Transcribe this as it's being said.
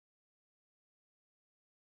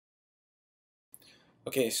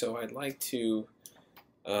Okay, so I'd like to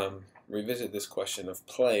revisit this question of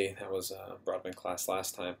play that was brought up in class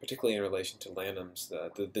last time, particularly in relation to Lanham's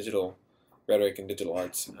the digital rhetoric and digital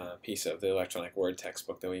arts piece of the electronic word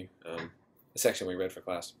textbook that the section we read for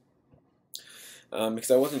class. Because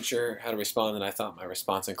I wasn't sure how to respond, and I thought my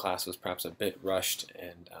response in class was perhaps a bit rushed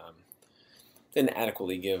and didn't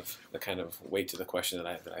adequately give the kind of weight to the question that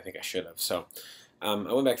I think I should have. So I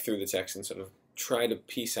went back through the text and sort of try to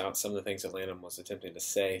piece out some of the things that Lanham was attempting to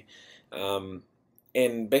say.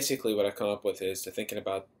 And basically what I've come up with is to thinking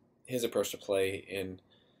about his approach to play in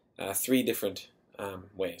three different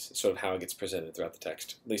ways, sort of how it gets presented throughout the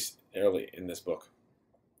text, at least early in this book.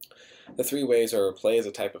 The three ways are play as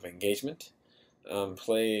a type of engagement,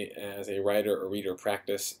 play as a writer or reader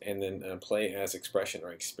practice, and then play as expression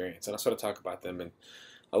or experience. And I'll sort of talk about them in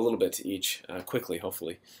a little bit to each quickly,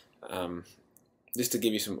 hopefully. Just to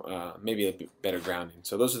give you some maybe a bit better grounding.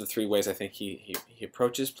 So those are the three ways I think he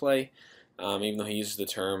approaches play, even though he uses the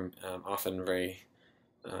term often very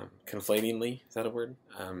conflatingly. Is that a word?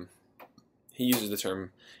 He uses the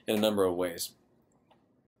term in a number of ways.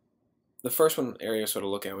 The first one area to sort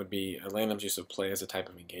of look at would be Lanham's use of play as a type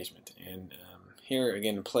of engagement. And here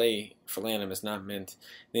again, play for Lanham is not meant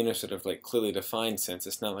in a sort of like clearly defined sense.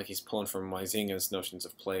 It's not like he's pulling from Huizinga's notions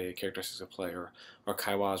of play, characteristics of play, or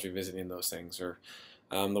Kaiwa's revisiting those things, or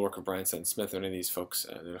the work of Brian Sutton Smith, or any of these folks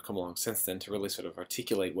that have come along since then to really sort of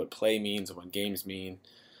articulate what play means and what games mean.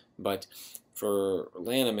 But for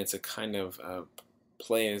Lanham, it's a kind of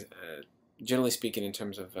play, generally speaking, in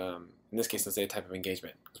terms of, in this case, let's say a type of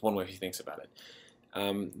engagement. It's one way he thinks about it.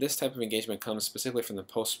 This type of engagement comes specifically from the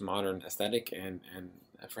postmodern aesthetic and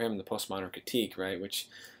for him the postmodern critique, right, which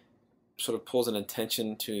sort of pulls an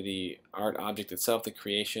attention to the art object itself, the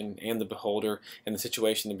creation, and the beholder, and the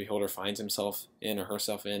situation the beholder finds himself in or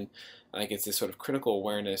herself in. Like it's this sort of critical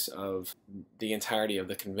awareness of the entirety of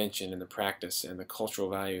the convention and the practice and the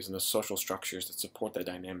cultural values and the social structures that support that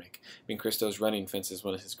dynamic. I mean, Christo's Running Fence is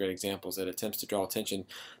one of his great examples that attempts to draw attention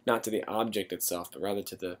not to the object itself, but rather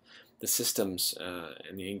to the systems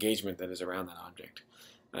and the engagement that is around that object.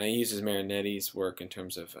 He uses Marinetti's work in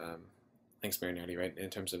terms of, thanks Marinetti, right, in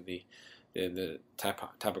terms of the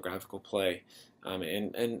typographical play,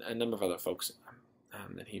 and a number of other folks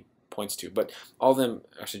that he points to. But all of them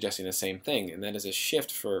are suggesting the same thing, and that is a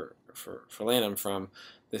shift for Lanham from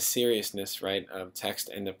the seriousness, right, of text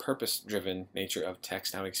and the purpose-driven nature of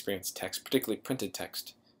text, how we experience text, particularly printed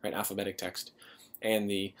text, right, alphabetic text, and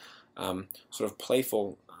the sort of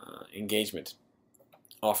playful engagement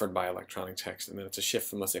offered by electronic text. And then it's a shift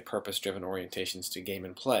from, let's say, purpose-driven orientations to game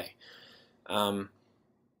and play. And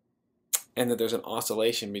that there's an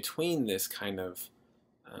oscillation between this kind of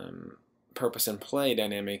purpose and play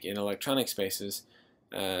dynamic in electronic spaces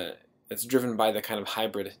that's driven by the kind of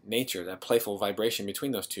hybrid nature, that playful vibration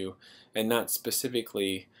between those two, and not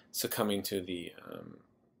specifically succumbing to the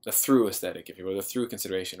through aesthetic, if you will, the through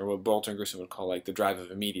consideration, or what Bolton and Gruson would call like the drive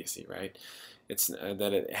of immediacy, right? It's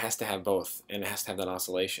that it has to have both, and it has to have that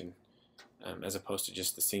oscillation, as opposed to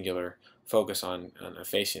just the singular focus on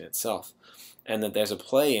effacing itself, and that there's a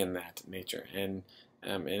play in that nature, and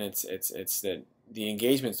it's that the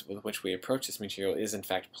engagements with which we approach this material is in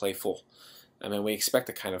fact playful. I mean, we expect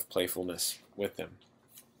a kind of playfulness with them.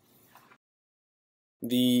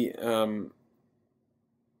 The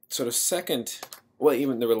sort of second, well,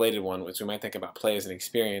 even the related one, which we might think about play as an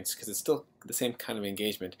experience, because it's still the same kind of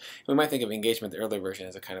engagement. We might think of engagement, the earlier version,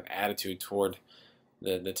 as a kind of attitude toward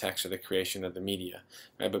the text or the creation of the media,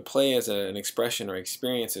 right? But play as an expression or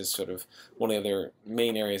experience is sort of one of the other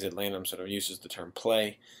main areas that Lanham sort of uses the term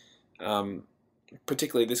play.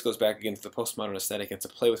 Particularly, this goes back again to the postmodern aesthetic. It's a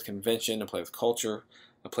play with convention, a play with culture,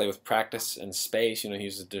 a play with practice and space. You know, he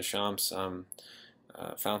uses Duchamp's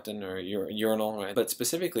fountain or urinal, right? But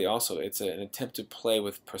specifically, also, it's an attempt to play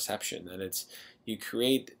with perception, and it's you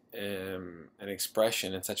create an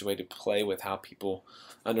expression in such a way to play with how people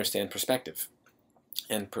understand perspective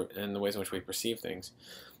and the ways in which we perceive things,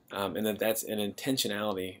 and that's an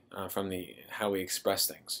intentionality from the how we express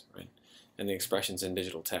things, right? And the expressions in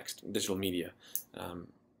digital text, digital media,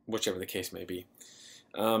 whichever the case may be.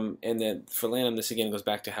 And then for Lanham, this again goes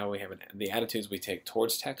back to how we have the attitudes we take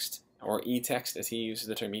towards text, or e-text, as he uses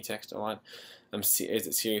the term e-text a lot. Is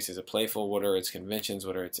it serious? Is it playful? What are its conventions?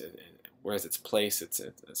 Where is its place? Its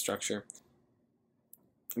structure?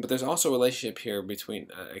 But there's also a relationship here between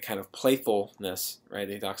a kind of playfulness, right,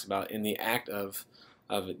 that he talks about in the act of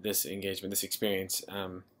this engagement, this experience,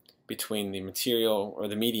 between the material or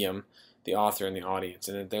the medium, the author, and the audience.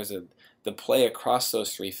 And there's the play across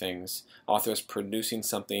those three things. Author is producing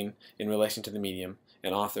something in relation to the medium,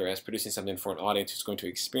 and author as producing something for an audience who's going to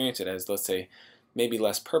experience it as, let's say, maybe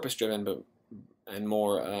less purpose-driven, but and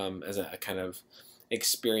more as a kind of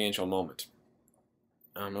experiential moment.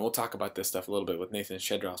 And we'll talk about this stuff a little bit with Nathan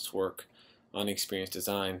Shedroff's work on experience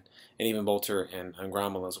design, and even Bolter and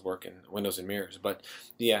Gromola's work in Windows and Mirrors. But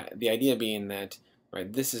the idea being that,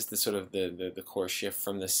 right, this is the sort of the core shift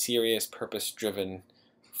from the serious, purpose-driven,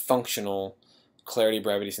 functional, clarity,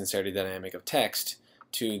 brevity, sincerity dynamic of text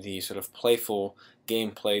to the sort of playful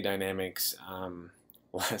gameplay dynamics,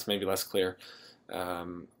 maybe less clear,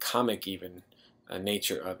 comic even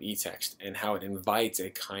nature of e-text, and how it invites a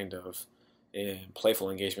kind of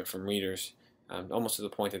playful engagement from readers, almost to the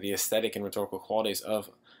point that the aesthetic and rhetorical qualities of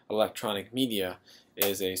electronic media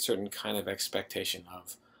is a certain kind of expectation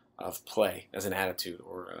of play as an attitude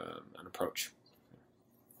or an approach.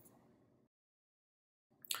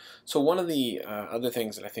 So one of the other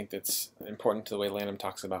things that I think that's important to the way Lanham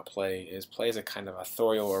talks about play is play as a kind of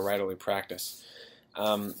authorial or writerly practice.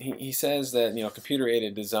 He says that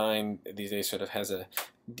computer-aided design these days sort of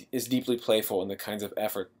is deeply playful in the kinds of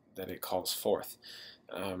effort that it calls forth.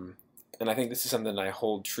 And I think this is something that I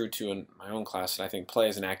hold true to in my own class, and I think play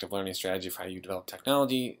is an active learning strategy for how you develop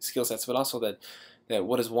technology, skill sets, but also that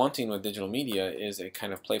what is wanting with digital media is a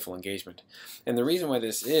kind of playful engagement. And the reason why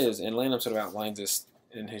this is, and Lanham sort of outlines this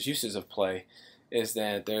in his uses of play, is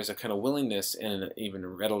that there's a kind of willingness and even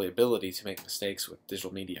readily ability to make mistakes with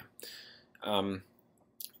digital media.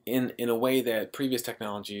 In a way that previous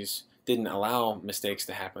technologies didn't allow mistakes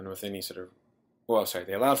to happen with any sort of, well, sorry,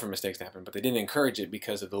 they allowed for mistakes to happen, but they didn't encourage it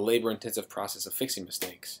because of the labor-intensive process of fixing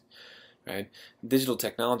mistakes. Right? Digital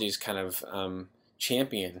technologies kind of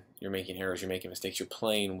champion you're making errors, you're making mistakes, you're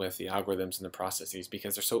playing with the algorithms and the processes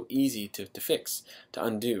because they're so easy to fix, to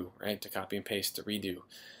undo, right? To copy and paste, to redo.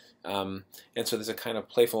 And so there's a kind of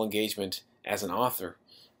playful engagement as an author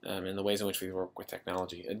in the ways in which we work with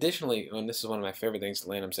technology. Additionally, and this is one of my favorite things that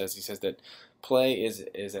Lanham says, he says that play is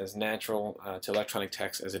as natural to electronic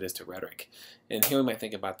text as it is to rhetoric. And here we might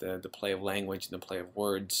think about the play of language and the play of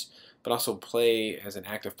words, but also play as an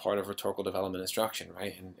active part of rhetorical development instruction,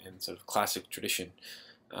 right? And sort of classic tradition,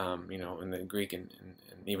 in the Greek and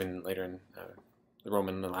even later in the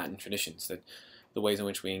Roman and the Latin traditions, that the ways in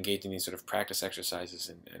which we engage in these sort of practice exercises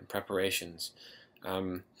and preparations.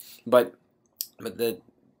 But the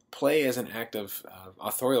play as an act of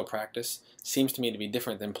authorial practice seems to me to be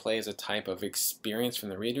different than play as a type of experience from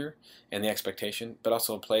the reader and the expectation, but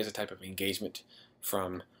also play as a type of engagement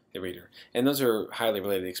from the reader. And those are highly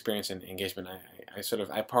related, experience and engagement.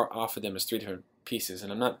 I offer them as three different pieces,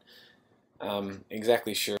 and I'm not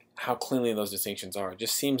exactly sure how cleanly those distinctions are. It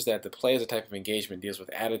just seems that the play as a type of engagement deals with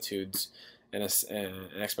attitudes and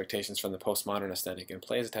expectations from the postmodern aesthetic, and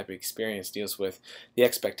play as a type of experience deals with the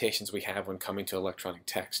expectations we have when coming to electronic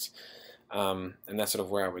text. And that's sort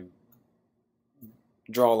of where I would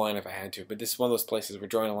draw a line if I had to, but this is one of those places where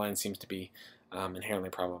drawing a line seems to be inherently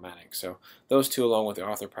problematic. So those two, along with the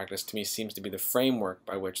author practice, to me seems to be the framework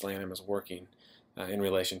by which Lanham is working in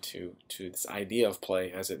relation to this idea of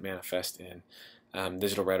play as it manifests in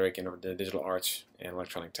digital rhetoric and the digital arts and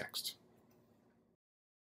electronic text.